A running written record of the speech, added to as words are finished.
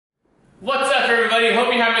What's up, everybody?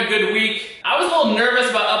 Hope you're having a good week. I was a little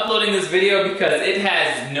nervous about uploading this video because it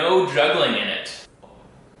has no juggling in it.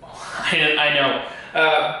 I know.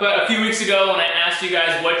 But a few weeks ago when I asked you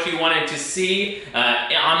guys what you wanted to see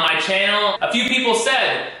on my channel, a few people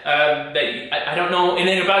said that I don't know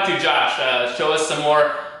anything about you, Josh. Show us some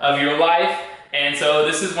more of your life. And so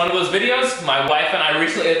this is one of those videos. My wife and I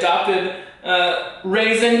recently adopted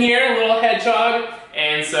Raisin here, a little hedgehog.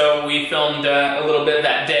 And so we filmed a little bit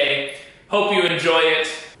that day. Hope you enjoy it.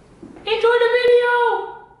 Enjoy the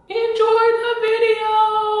video! Enjoy the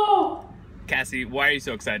video! Cassie, why are you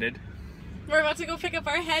so excited? We're about to go pick up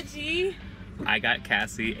our hedgie. I got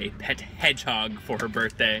Cassie a pet hedgehog for her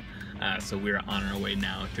birthday. So we're on our way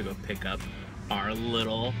now to go pick up our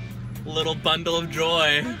little bundle of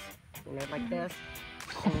joy. Like this.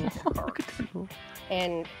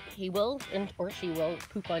 And he will or she will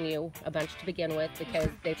poop on you a bunch to begin with because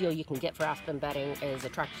they feel you can get for Aspen Bedding is a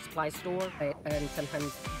tractor supply store, and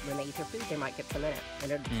sometimes when they eat their food they might get some in it,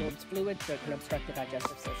 and it absorbs fluid so it can obstruct the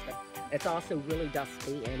digestive system. It's also really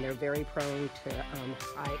dusty and they're very prone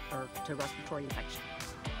to respiratory infection.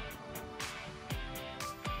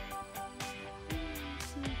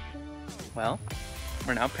 Well,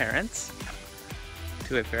 we're now parents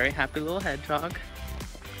to a very happy little hedgehog.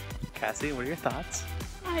 Cassie, what are your thoughts?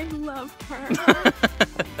 I love her.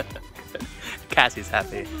 Cassie's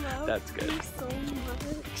happy. That's good. Her so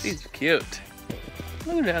much. She's cute.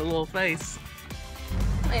 Look at that little face.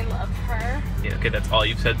 I love her. Yeah, okay, that's all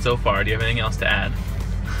you've said so far. Do you have anything else to add?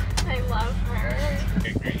 I love her.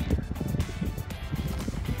 Okay, great.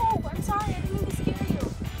 Oh, I'm sorry. I didn't mean to scare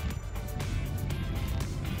you.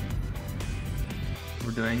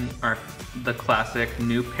 We're doing the classic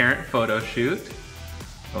new parent photo shoot.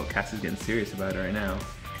 Oh, Cassie's getting serious about it right now.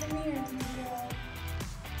 Come here, Dingo.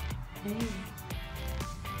 Hey.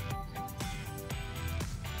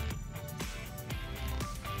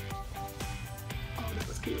 Oh, that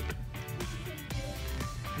was cute.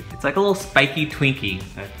 It's like a little spiky Twinkie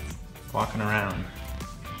that's walking around.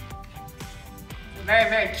 Very,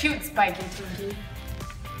 very cute spiky Twinkie.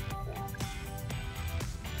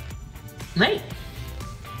 Mate.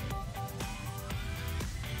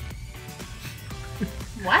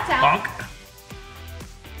 What's up? Bonk.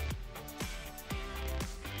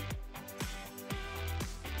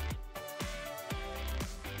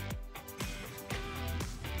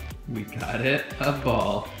 We got it a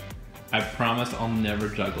ball. I promise I'll never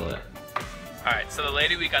juggle it. Alright, so the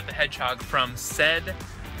lady we got the hedgehog from said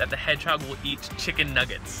that the hedgehog will eat chicken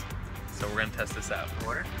nuggets. So we're gonna test this out.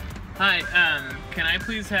 Order? Hi, can I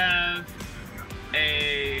please have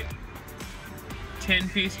a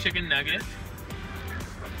 10-piece chicken nugget?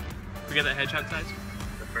 We got that hedgehog size?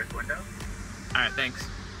 The first window? Alright, thanks.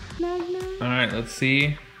 Alright, let's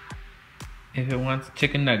see if it wants a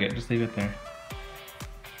chicken nugget. Just leave it there.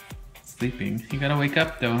 It's sleeping. You gotta wake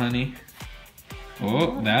up though, honey.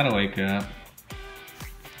 Oh, that'll wake up.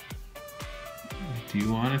 Do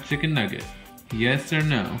you want a chicken nugget? Yes or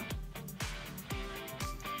no?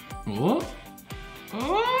 Oh?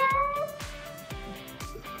 Oh?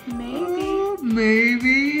 Maybe. Oh,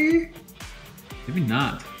 maybe. Maybe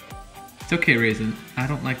not. It's okay, Raisin. I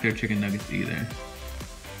don't like their chicken nuggets either.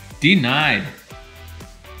 Denied.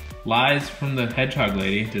 Lies from the hedgehog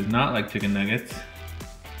lady. Does not like chicken nuggets.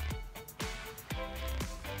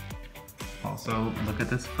 Also, look at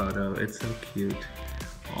this photo. It's so cute.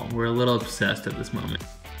 Oh, we're a little obsessed at this moment.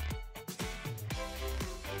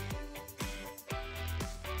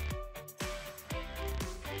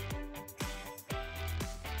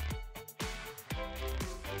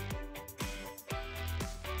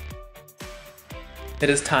 It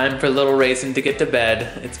is time for little Raisin to get to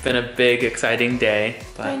bed. It's been a big, exciting day.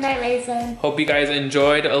 Good night, Raisin. Hope you guys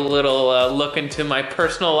enjoyed a little look into my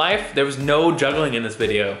personal life. There was no juggling in this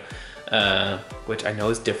video, which I know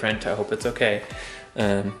is different. I hope it's okay.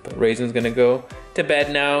 But Raisin's gonna go to bed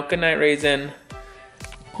now. Good night, Raisin.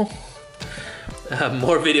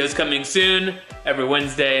 More videos coming soon, every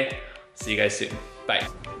Wednesday. See you guys soon. Bye.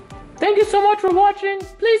 Thank you so much for watching.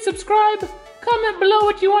 Please subscribe. Comment below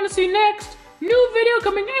what you want to see next. New video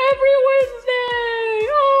coming every Wednesday!